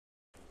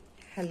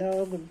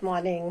Hello, good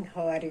morning.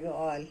 How are you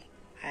all?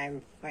 I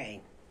am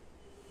fine.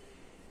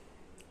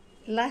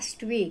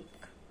 Last week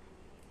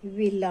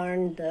we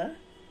learned the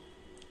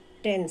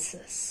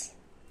tenses.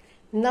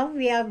 Now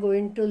we are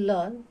going to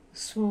learn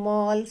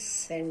small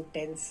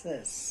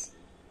sentences.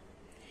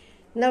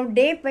 Now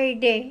day by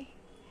day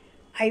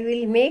I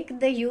will make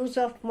the use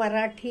of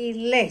Marathi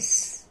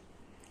less,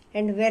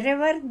 and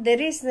wherever there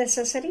is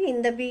necessary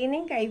in the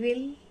beginning I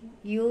will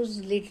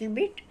use little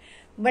bit,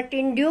 but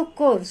in due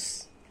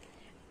course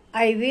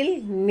I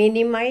will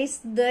minimize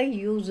the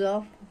use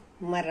of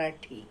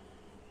Marathi.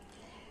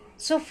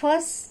 So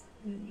first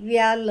we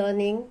are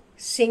learning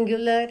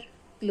singular,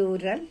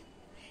 plural.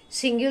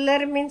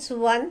 Singular means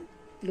one,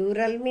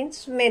 plural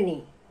means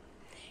many.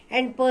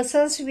 And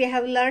persons we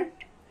have learnt.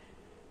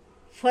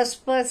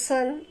 First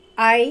person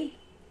I,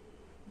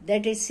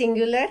 that is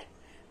singular,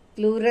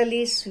 plural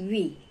is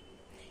we.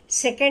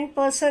 Second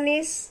person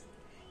is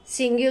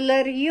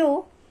singular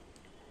you,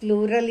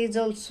 plural is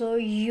also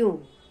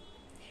you.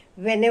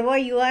 Whenever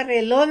you are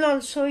alone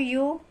also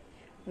you,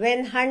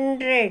 when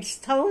hundreds,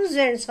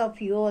 thousands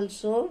of you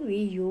also, we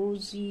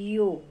use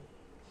you.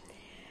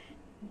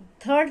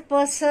 Third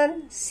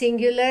person,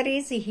 singular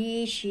is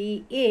he,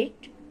 she,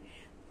 it,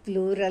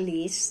 plural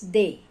is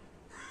they.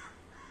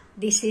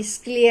 This is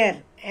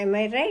clear. Am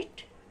I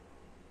right?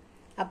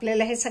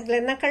 आपल्याला हे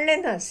सगळ्यांना कळले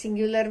ना.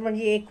 Singular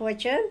म्हणजे एक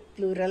वचन,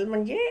 plural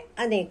म्हणजे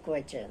अनेक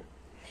वचन.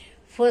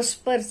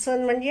 फर्स्ट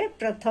पर्सन म्हणजे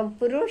प्रथम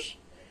पुरुष,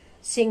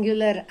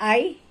 singular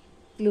I,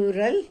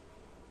 plural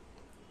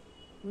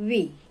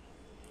we.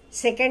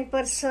 Second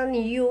person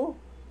you,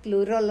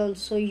 plural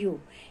also you.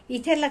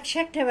 इथे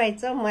लक्षात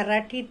ठेवायचं,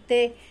 मराठीत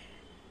ते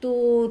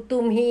तू,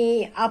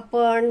 तुम्ही,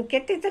 आपण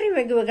कितीतरी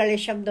वेगवेगळे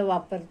शब्द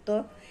वापरतो.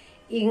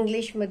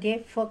 इंग्लिशमध्ये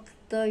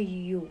फक्त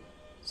you,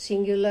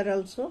 singular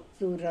also,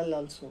 plural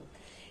also.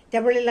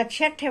 त्यामुळे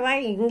लक्षात ठेवा,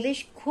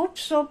 इंग्लिश खूप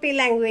सोपी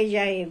लँग्वेज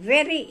आहे.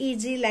 Very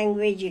easy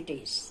language it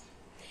is.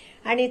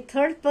 आणि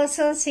third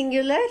person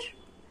singular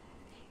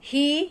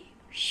he,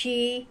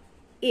 she,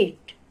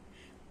 it.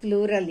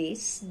 Plural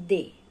is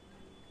they.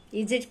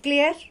 Is it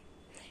clear?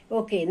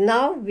 Okay,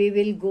 now we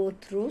will go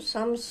through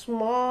some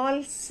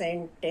small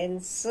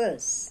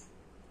sentences.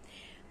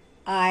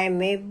 I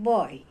am a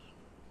boy.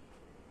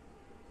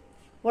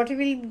 What will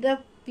be the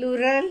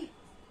plural?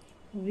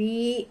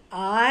 We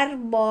are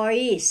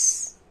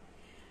boys.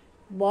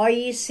 Boy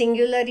is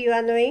singular, you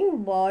are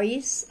knowing.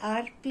 Boys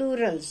are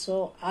plural.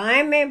 So, I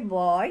am a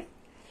boy.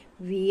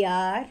 We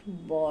are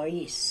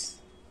boys.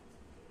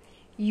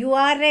 You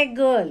are a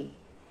girl.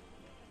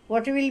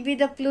 What will be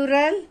the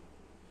plural?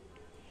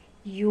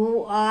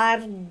 You are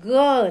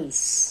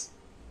girls.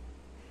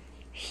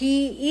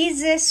 He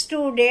is a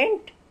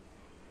student.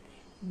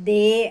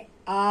 They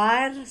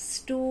are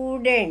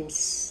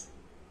students.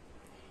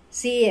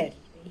 See here.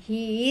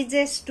 He is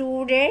a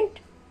student.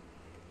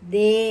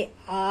 They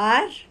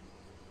are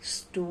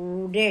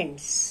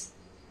students.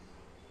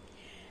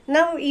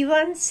 Now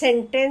even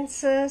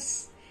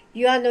sentences,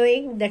 you are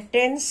knowing the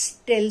tense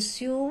tells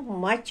you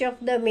much of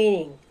the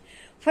meaning.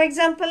 For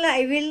example,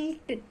 I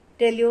will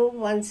tell you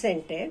one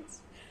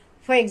sentence.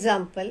 For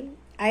example,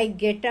 I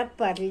get up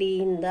early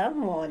in the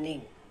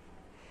morning.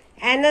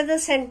 Another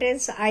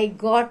sentence, I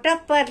got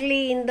up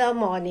early in the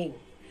morning.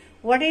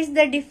 What is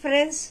the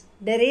difference?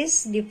 There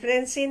is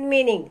difference in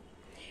meaning.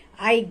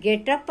 I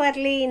get up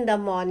early in the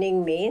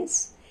morning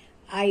means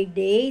I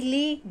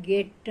daily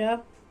get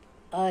up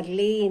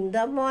early in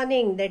the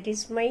morning. That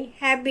is my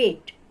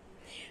habit.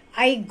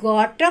 I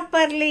got up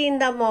early in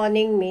the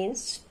morning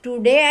means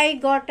today I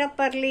got up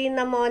early in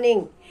the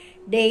morning.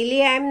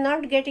 Daily I am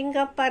not getting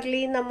up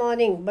early in the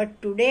morning, but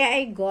today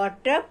I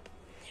got up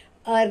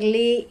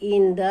early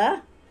in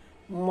the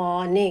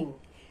morning.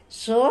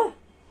 So,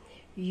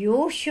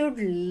 you should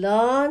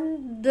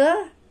learn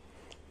the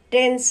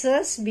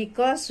tenses,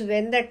 because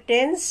when the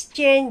tense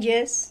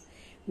changes,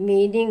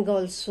 meaning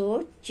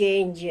also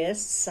changes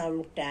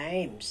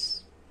sometimes.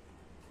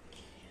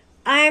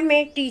 I am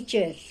a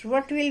teacher.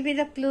 What will be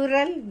the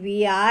plural?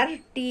 We are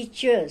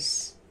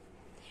teachers.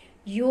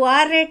 You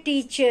are a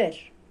teacher.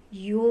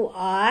 You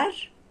are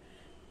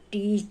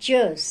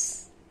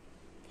teachers.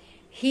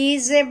 He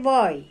is a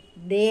boy.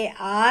 They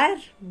are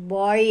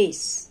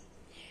boys.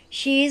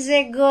 She is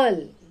a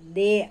girl.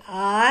 They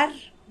are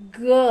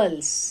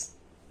girls.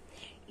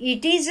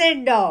 It is a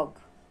dog.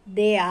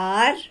 They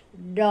are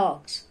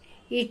dogs.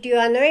 It, you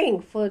are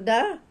knowing, for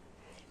the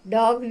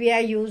dog we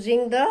are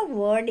using the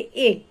word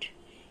it.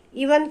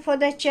 Even for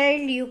the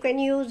child you can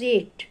use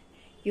it.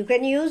 You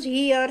can use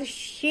he or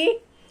she.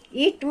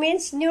 It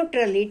means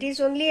neutral. It is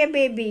only a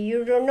baby.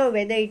 You don't know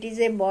whether it is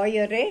a boy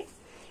or a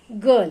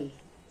girl.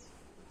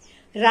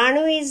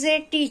 Ranu is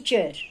a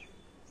teacher.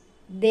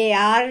 They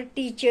are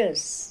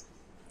teachers.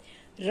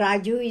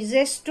 Raju is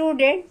a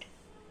student.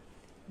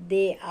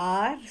 They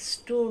are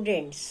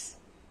students.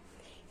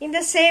 In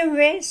the same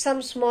way,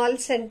 some small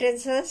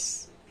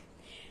sentences.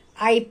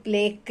 I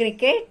play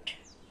cricket.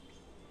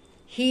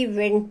 He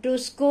went to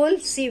school.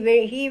 See,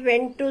 he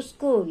went to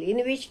school. In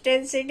which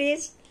tense it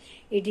is?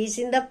 It is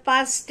in the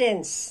past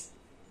tense.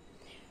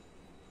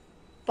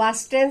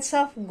 past tense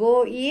of go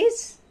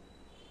is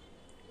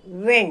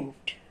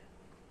went.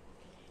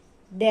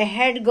 They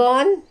had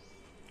gone.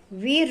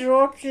 We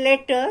wrote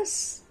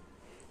letters.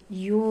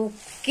 You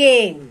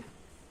came.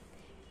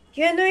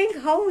 You're knowing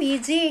how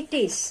easy it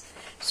is.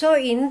 So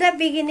in the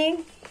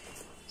beginning,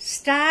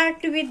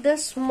 start with the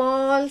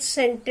small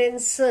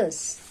sentences.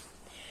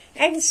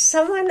 And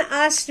someone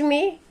asked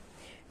me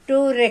to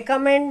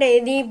recommend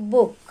any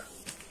book.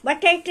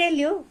 But I tell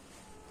you,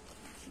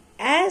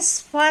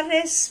 as far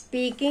as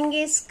speaking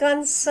is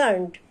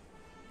concerned,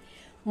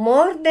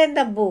 more than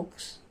the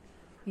books,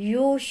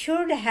 you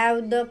should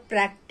have the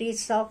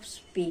practice of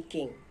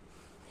speaking.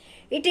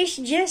 It is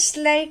just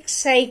like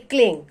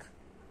cycling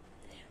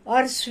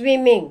or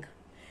swimming.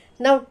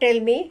 Now tell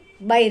me,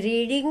 by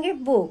reading a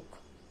book,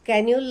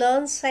 can you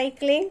learn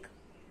cycling?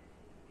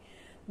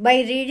 By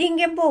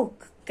reading a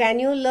book, can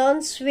you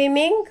learn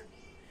swimming?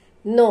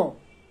 No.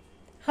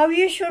 How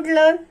you should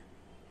learn?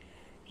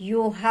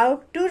 You have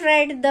to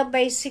ride the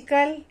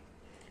bicycle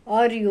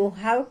or you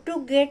have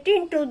to get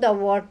into the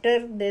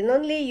water, then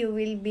only you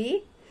will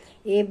be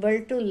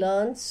able to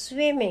learn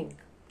swimming.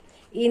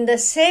 In the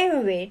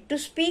same way, to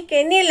speak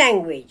any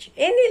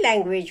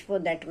language for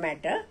that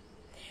matter,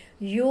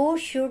 you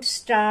should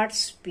start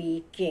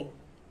speaking.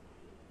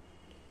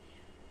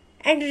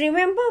 And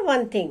remember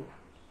one thing,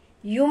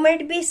 you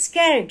might be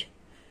scared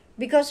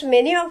because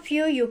many of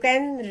you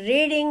can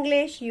read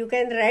English, you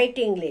can write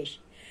English,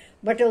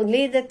 but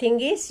only the thing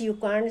is you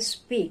can't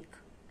speak.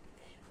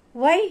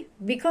 Why?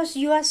 Because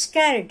you are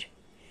scared.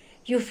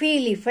 You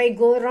feel if I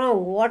go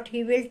wrong, what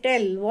he will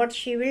tell, what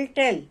she will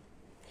tell.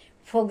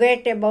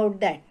 Forget about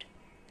that.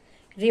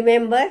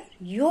 Remember,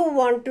 you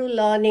want to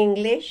learn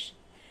English.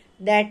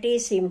 That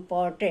is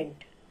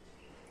important.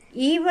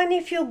 Even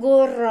if you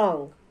go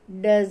wrong,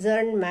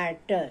 doesn't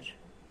matter.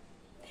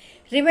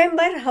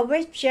 Remember how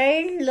a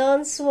child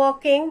learns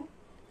walking,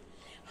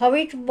 how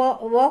it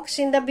walks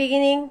in the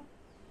beginning.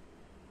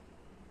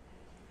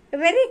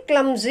 Very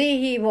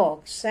clumsy he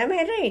walks, am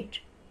I right?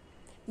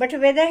 But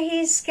whether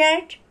he is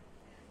scared?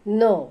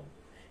 No.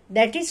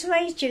 That is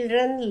why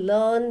children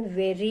learn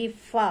very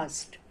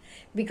fast,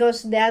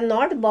 because they are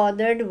not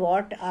bothered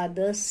what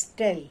others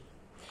tell.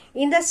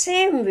 In the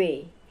same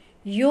way,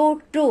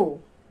 you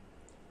too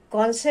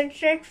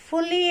concentrate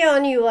fully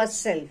on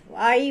yourself.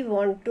 I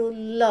want to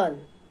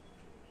learn.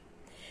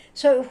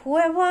 So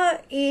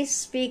whoever is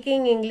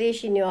speaking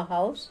English in your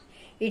house,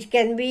 it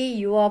can be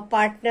your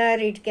partner,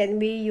 it can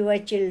be your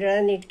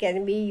children, it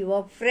can be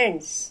your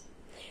friends.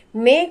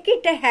 Make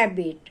it a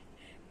habit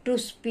to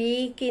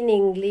speak in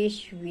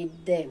English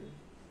with them.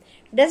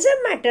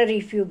 Doesn't matter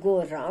if you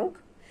go wrong.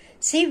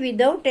 See,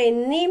 without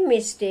any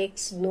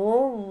mistakes,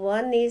 no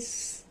one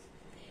is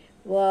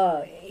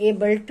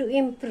able to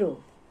improve.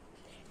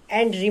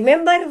 And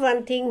remember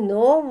one thing,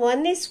 no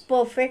one is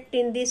perfect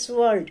in this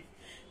world.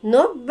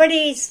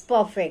 Nobody is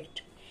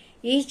perfect.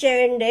 Each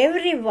and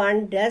every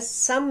one does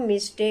some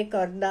mistake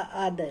or the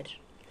other.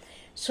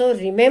 So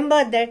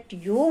remember that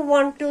you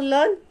want to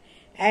learn,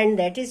 and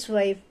that is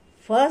why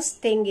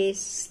first thing is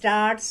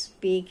start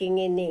speaking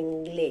in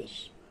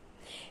English.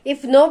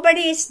 If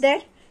nobody is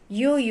there,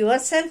 you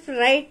yourself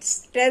write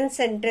 10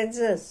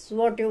 sentences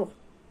what you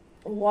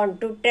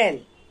want to tell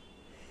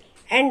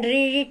and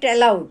read it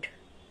aloud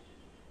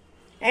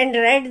and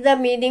write the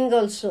meaning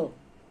also.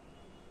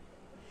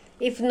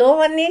 If no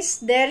one is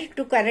there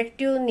to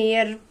correct you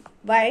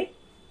nearby,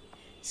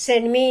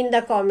 send me in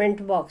the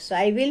comment box.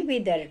 I will be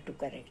there to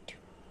correct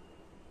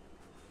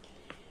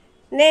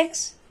you.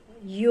 Next,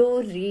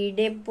 you read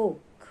a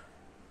book.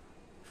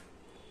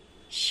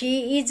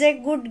 She is a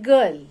good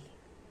girl.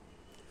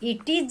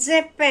 It is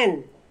a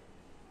pen.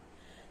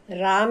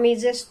 Ram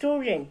is a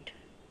student.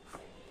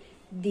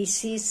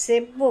 This is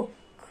a book.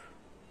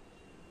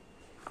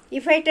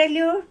 If I tell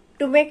you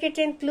to make it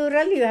in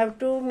plural, you have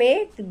to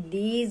make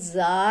these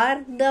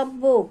are the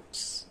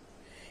books.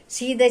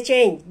 See the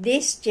change.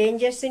 This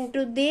changes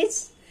into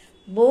this.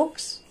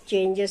 Books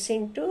changes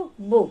into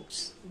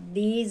books.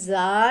 These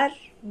are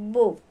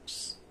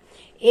books.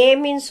 A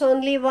means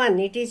only one.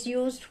 It is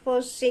used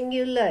for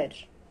singular.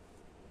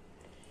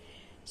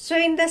 So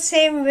in the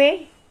same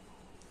way,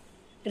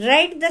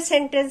 write the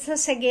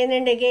sentences again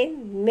and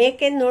again.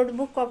 Make a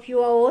notebook of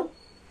your own.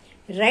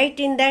 Write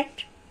in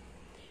that,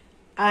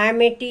 I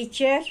am a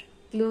teacher,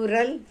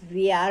 plural,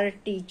 we are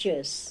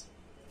teachers.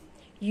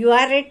 You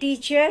are a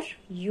teacher,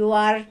 you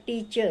are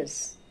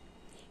teachers.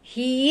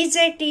 He is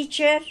a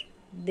teacher,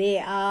 they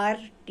are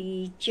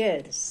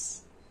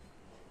teachers.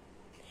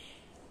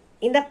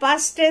 In the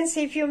past tense,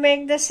 if you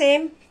make the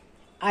same,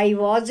 I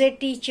was a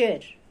teacher.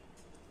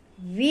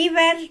 We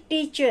were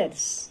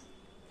teachers.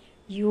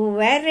 You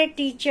were a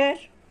teacher,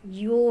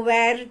 you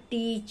were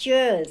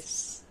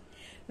teachers.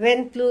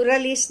 When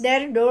plural is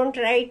there, don't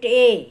write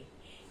A.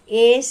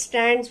 A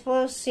stands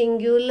for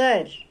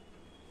singular.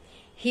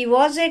 He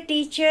was a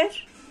teacher,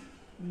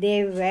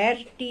 they were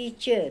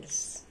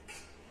teachers.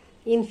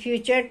 In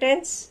future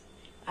tense,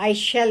 I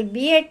shall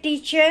be a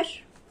teacher,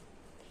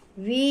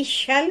 we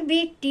shall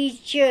be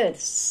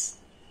teachers.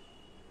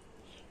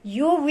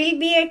 You will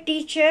be a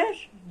teacher,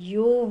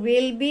 You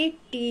will be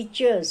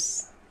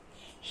teachers.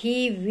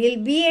 He will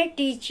be a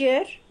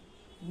teacher.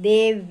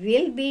 They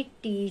will be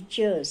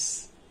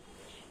teachers.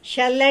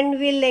 Shall and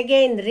will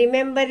again,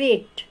 remember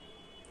it.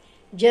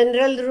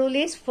 General rule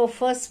is for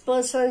first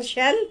person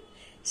shall,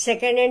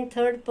 second and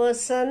third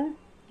person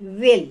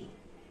will.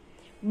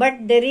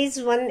 But there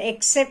is one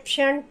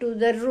exception to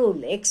the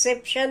rule.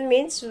 Exception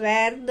means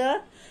where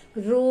the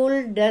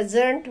rule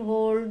doesn't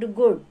hold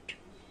good.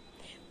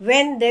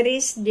 When there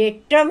is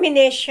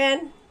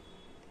determination,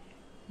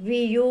 we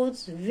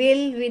use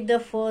will with the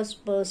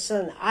first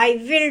person. I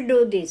will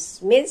do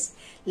this means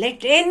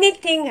let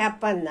anything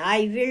happen, I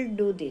will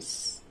do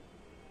this.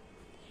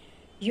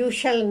 You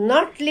shall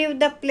not leave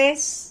the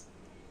place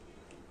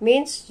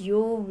means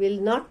you will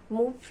not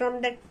move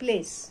from that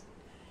place.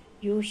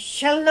 You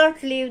shall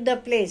not leave the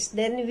place.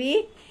 Then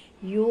we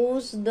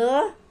use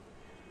the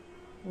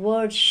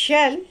word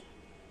shall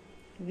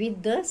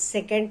with the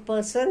second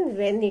person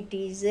when it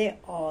is a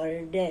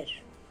order.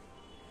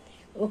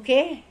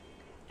 Okay?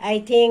 I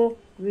think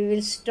we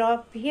will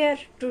stop here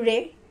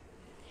today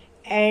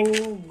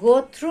and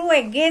go through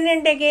again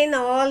and again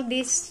all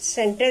these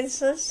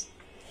sentences.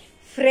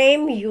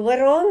 Frame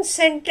your own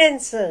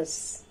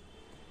sentences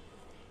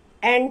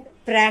and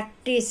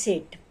practice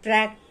it.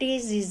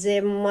 Practice is a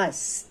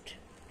must.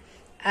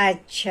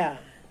 Acha.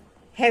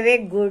 Have a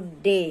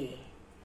good day.